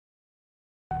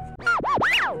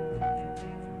I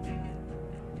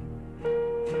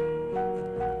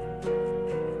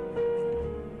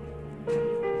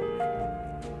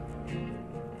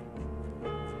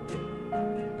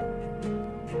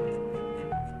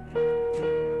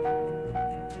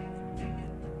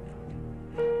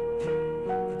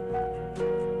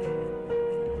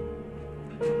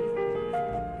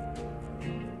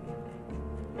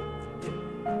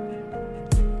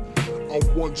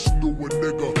once knew a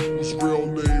nigga whose real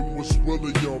name was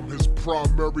William. His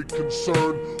primary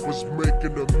concern was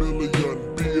making $1 million,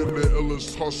 being the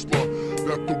illest hustler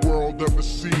that the world ever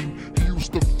seen. He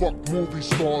used to fuck movie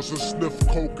stars and sniff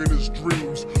coke in his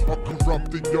dreams. A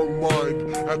corrupted young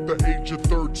mind at the age of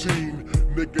 13.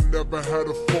 Nigga never had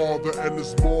a father and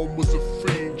his mom was a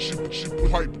fiend. She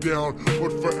piped down,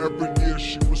 but for every year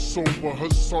she was sober. Her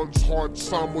son's heart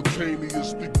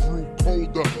simultaneously grew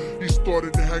colder. He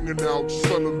started hanging out,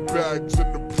 selling bags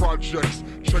in the projects.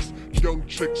 Young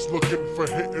chicks looking for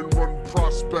hit and run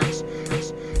prospects.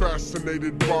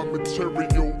 Fascinated by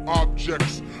material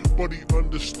objects, but he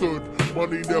understood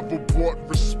money never brought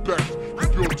respect. He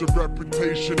built a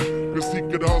reputation cause he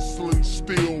could hustle and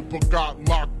steal, but got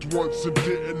locked once and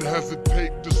didn't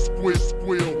hesitate to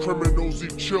squeal. Criminals he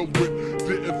chilled with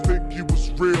didn't think he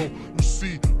was real. You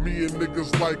see, me and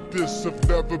niggas like this have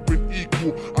never been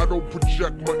equal. I don't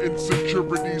project my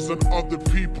insecurities on other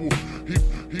people. He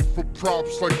for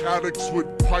props like addicts with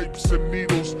pipes and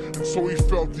needles, and so he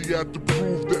felt he had to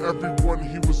prove to everyone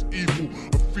he was evil.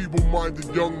 A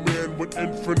feeble-minded young man with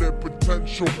infinite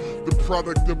potential, the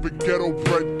product of a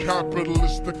ghetto-bred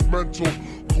capitalistic mental.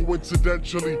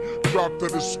 Coincidentally, dropped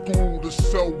out of school to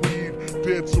sell weed,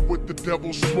 dancing with the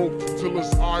devil, smoked until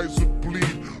his eyes would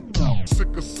bleed.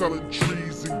 Sick of selling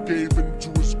trees and gave in to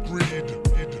his greed.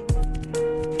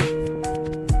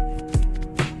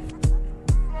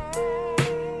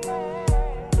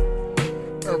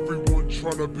 Everyone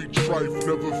tryna be trife,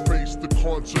 never face the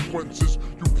consequences.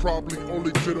 You probably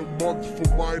only did a month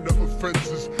for minor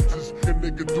offenses. This a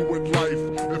nigga doing life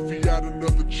if he had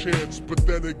another chance. But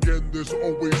then again, there's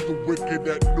always the wicked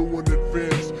that knew in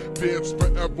advance. Dance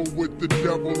forever with the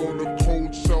devil on a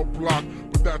cold cell block.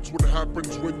 But that's what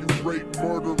happens when you rape,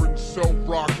 murder, and sell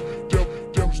rock.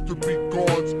 Devils to be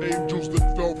gods, angels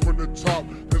that fell from the top.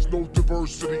 There's no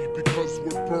diversity because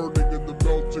we're burning in the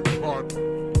melting pot.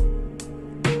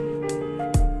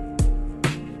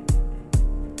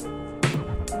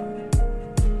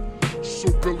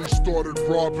 So Billy started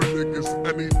robbing niggas,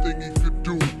 anything he could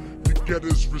do to get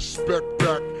his respect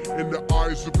back in the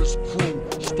eyes of his crew.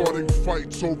 Starting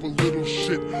fights over little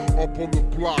shit up on the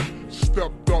block.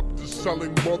 Stepped up to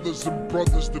selling mothers and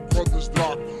brothers to brothers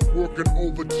dock. Working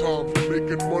overtime,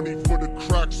 making money for the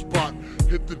crack spot.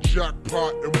 Hit the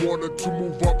jackpot and wanted to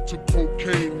move up to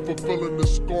cocaine, fulfilling the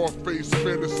Scarface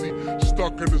fantasy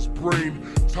stuck in his brain.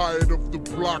 Tired of the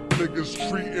block niggas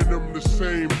treating him the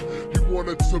same. He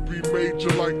wanted to be major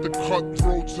like the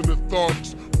cutthroats and the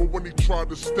thugs. But when he tried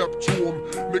to step to him,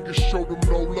 niggas showed him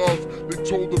no love. They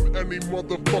told him any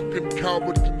motherfucking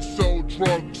coward can sell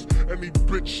drugs. Any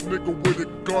bitch nigga with a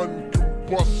gun can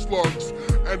bust slugs.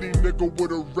 Any nigga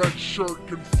with a red shirt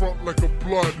can front like a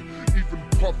blood. Even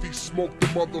Puffy smoked the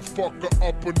motherfucker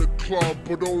up in the club.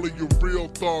 But only a real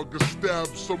thug can stab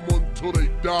someone till they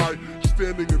die.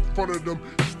 Standing in front of them,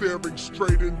 staring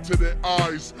straight into their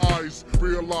eyes.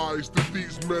 Realized that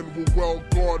these men were well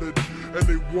guarded, and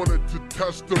they wanted to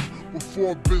test him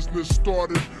before business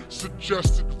started.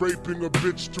 Suggested raping a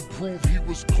bitch to prove he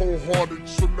was cold-hearted.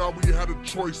 So now he had a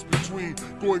choice between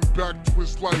going back to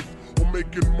his life or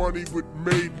making money with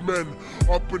made men.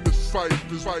 Up in the sight,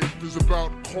 his life is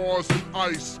about cars and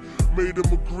ice. Made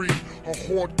him agree, a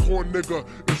hardcore nigga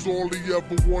is all he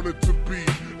ever wanted to be.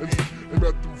 And he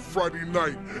met them Friday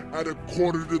night at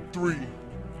 2:45.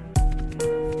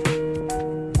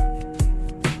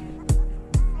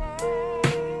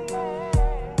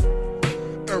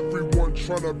 Everyone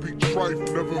tryna be trife,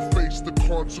 never face the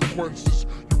consequences.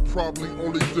 You probably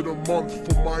only did a month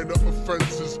for minor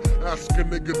offenses. Ask a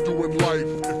nigga doing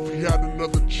life if he had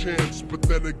another chance. But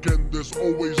then again, there's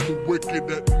always the wicked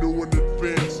that knew in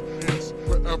advance. It's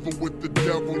forever with the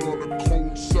devil on a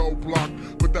cold cell block.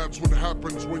 But that's what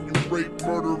happens when you rape,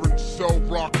 murder, and sell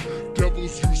rock.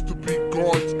 Devils used to be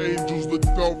gods, angels that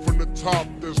fell from the top.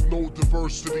 There's no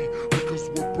diversity because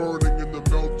we're burning in the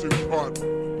melting pot.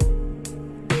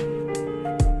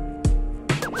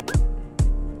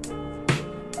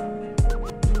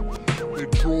 They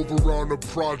drew drove around the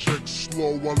project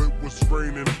slow while it was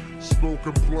raining,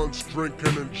 smoking blunts,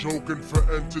 drinking and joking for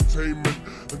entertainment,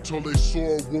 until they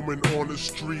saw a woman on the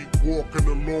street walking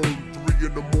alone, 3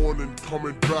 in the morning,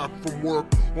 coming back from work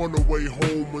on the way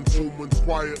home, when someone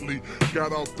quietly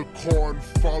got out the car and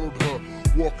followed her,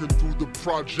 walking through the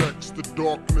projects. The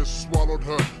darkness swallowed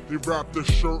her. They wrapped her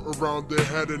shirt around their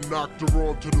head and knocked her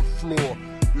onto the floor.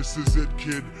 This is it,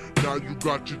 kid, now you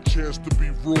got your chance to be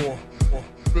raw.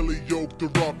 Billy yoked her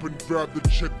up and grabbed the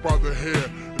chick by the hair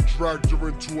and dragged her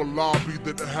into a lobby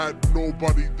that had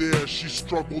nobody there. She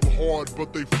struggled hard,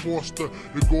 but they forced her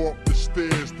to go up the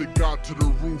stairs. They got to the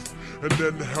roof and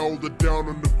then held her down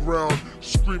on the ground,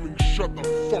 screaming, "Shut the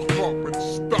fuck up and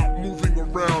stop moving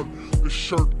around." The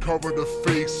shirt covered her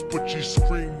face, but she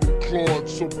screamed and clawed,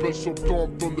 so Bill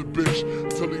stomped on the bitch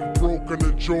till he broke in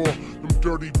her jaw. Them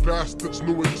dirty bastards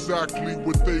knew exactly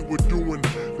what they were doing.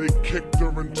 They kicked her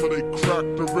until they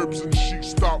cracked her ribs and she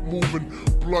stopped moving,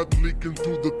 blood leaking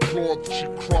through the cloth. She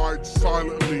cried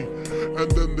silently, and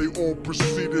then they all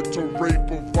proceeded to rape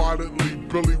her violently.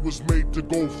 Billy was made to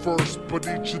go first, but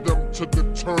each of them took a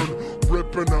turn,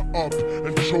 ripping her up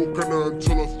and choking her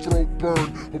until her throat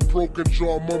burned. Her broken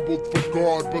jaw mumbled for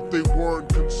God, but they weren't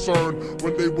concerned.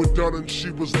 When they were done and she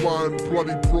was lying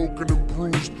bloody, broken and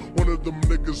bruised, one of them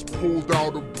niggas pulled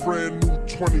out a brand new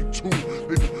 22.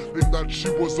 They thought she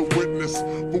was a witness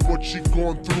for what she'd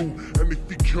gone through, and if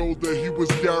he killed her, he was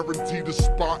guaranteed a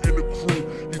spot in the crew.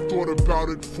 He thought about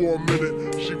it for a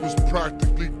minute. She was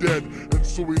practically dead, and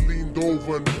so he leaned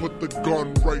over and put the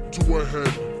gun right to her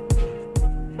head.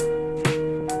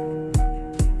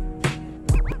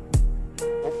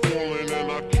 I'm falling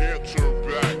and I can't turn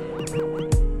back.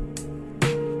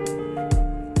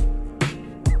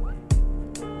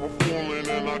 I'm falling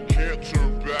and I can't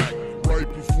turn back.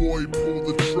 Right before he pulled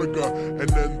the trigger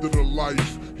and ended her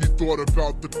life, he thought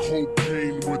about the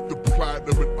cocaine with the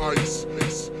platinum and ice.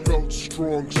 Felt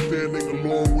strong standing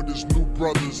along with his new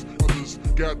brothers. Others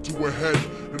got to her head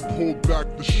and pulled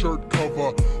back the shirt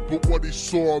cover, but what he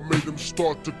saw made him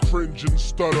start to cringe and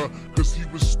stutter, cause he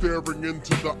was staring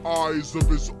into the eyes of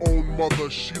his own mother.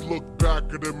 She looked back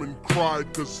at him and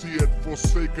cried cause he had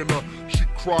forsaken her. She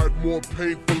cried more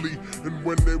painfully, and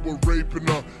when they were raping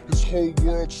her, his whole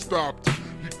world stopped.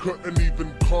 He couldn't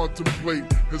even contemplate.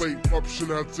 His eruption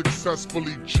had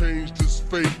successfully changed his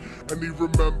fate, and he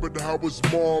remembered how his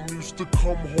mom used to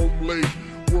come home late,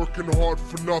 working hard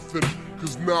for nothing,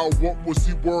 cause now what was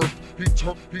he worth? He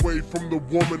turned away from the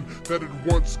woman that had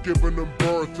once given him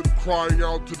birth, and crying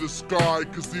out to the sky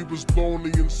cause he was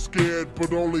lonely and scared,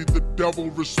 but only the devil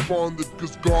responded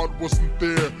cause God wasn't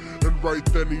there. And right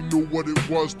then he knew what it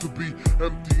was to be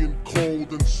empty and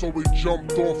cold, and so he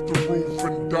jumped off the roof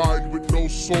and died with no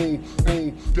soul.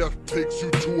 Oh, death takes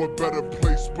you to a better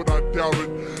place, but I doubt it.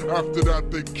 After that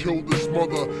they killed his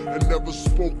mother and never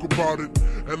spoke about it.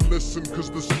 And listen, cause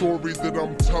the story that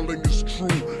I'm telling is true,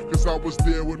 cause I was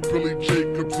there with Billy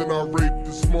Jacobs and I raped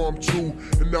his mom too.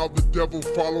 And now the devil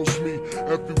follows me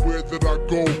everywhere that I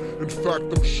go. In fact,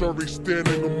 I'm sure he's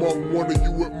standing among one of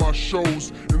you at my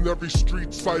shows, in every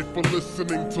street cipher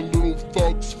listening to Little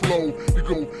Thug's flow. You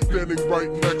go standing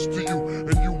right next to you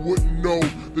and you wouldn't know.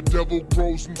 The devil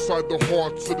grows inside the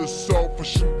hearts of the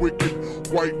selfish and wicked.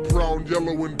 White, brown,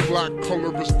 yellow, and black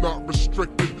color is not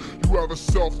restricted. You have a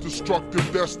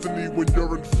self-destructive destiny when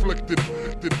you're inflicted.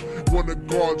 One of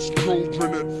God's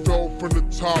children that fell from the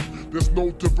top. There's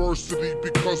no diversity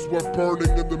because we're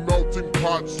burning in the melting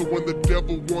pot. So when the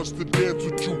devil wants to dance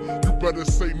with you, you better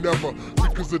say never,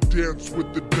 because a dance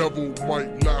with the devil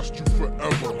might last you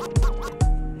forever.